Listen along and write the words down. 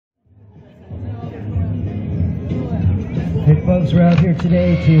Good folks, we're out here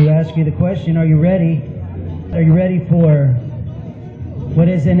today to ask you the question, are you ready? Are you ready for what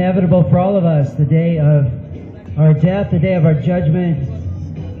is inevitable for all of us, the day of our death, the day of our judgment?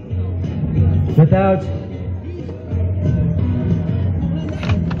 Without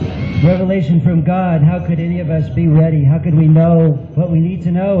revelation from God, how could any of us be ready? How could we know what we need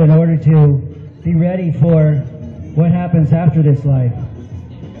to know in order to be ready for what happens after this life?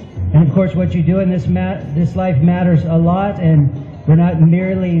 And of course, what you do in this life matters a lot, and we're not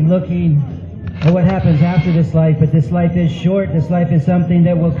merely looking at what happens after this life, but this life is short. This life is something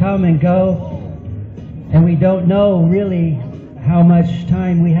that will come and go, and we don't know really how much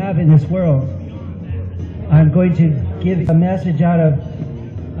time we have in this world. I'm going to give a message out of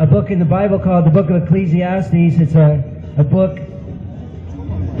a book in the Bible called the Book of Ecclesiastes. It's a book,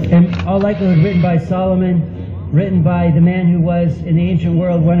 in all likelihood, written by Solomon, written by the man who was, in the ancient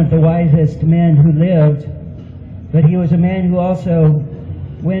world, one of the wisest men who lived. But he was a man who also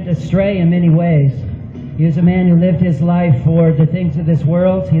went astray in many ways. He was a man who lived his life for the things of this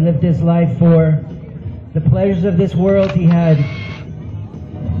world. He lived his life for the pleasures of this world. He had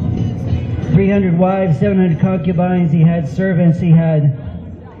 300 wives, 700 concubines. He had servants. He had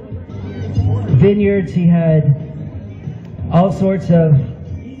vineyards. He had all sorts of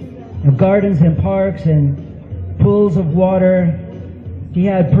gardens and parks and pools of water. He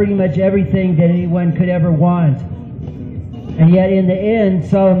had pretty much everything that anyone could ever want. And yet in the end,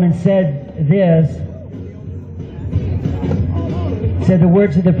 Solomon said this. He said the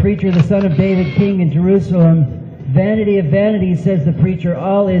words of the preacher, the son of David, king in Jerusalem, "Vanity of vanities," says the preacher,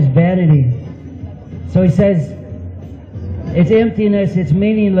 "all is vanity." So he says, it's emptiness, it's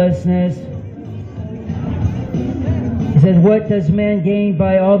meaninglessness. He says, what does man gain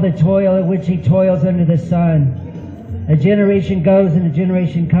by all the toil at which he toils under the sun? A generation goes and a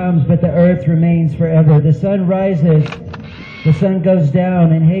generation comes, but the earth remains forever. The sun rises, the sun goes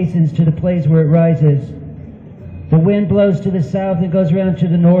down and hastens to the place where it rises. The wind blows to the south and goes around to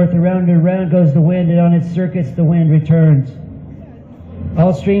the north. Around and around goes the wind, and on its circuits the wind returns.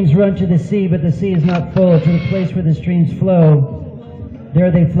 All streams run to the sea, but the sea is not full. To the place where the streams flow, there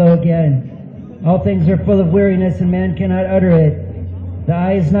they flow again. All things are full of weariness, and man cannot utter it. The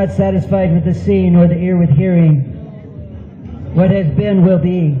eye is not satisfied with the seeing, nor the ear with hearing. What has been will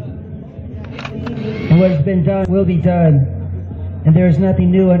be, and what has been done will be done, and there is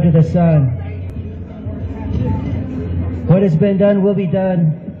nothing new under the sun. What has been done will be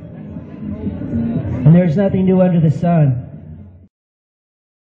done, and there is nothing new under the sun.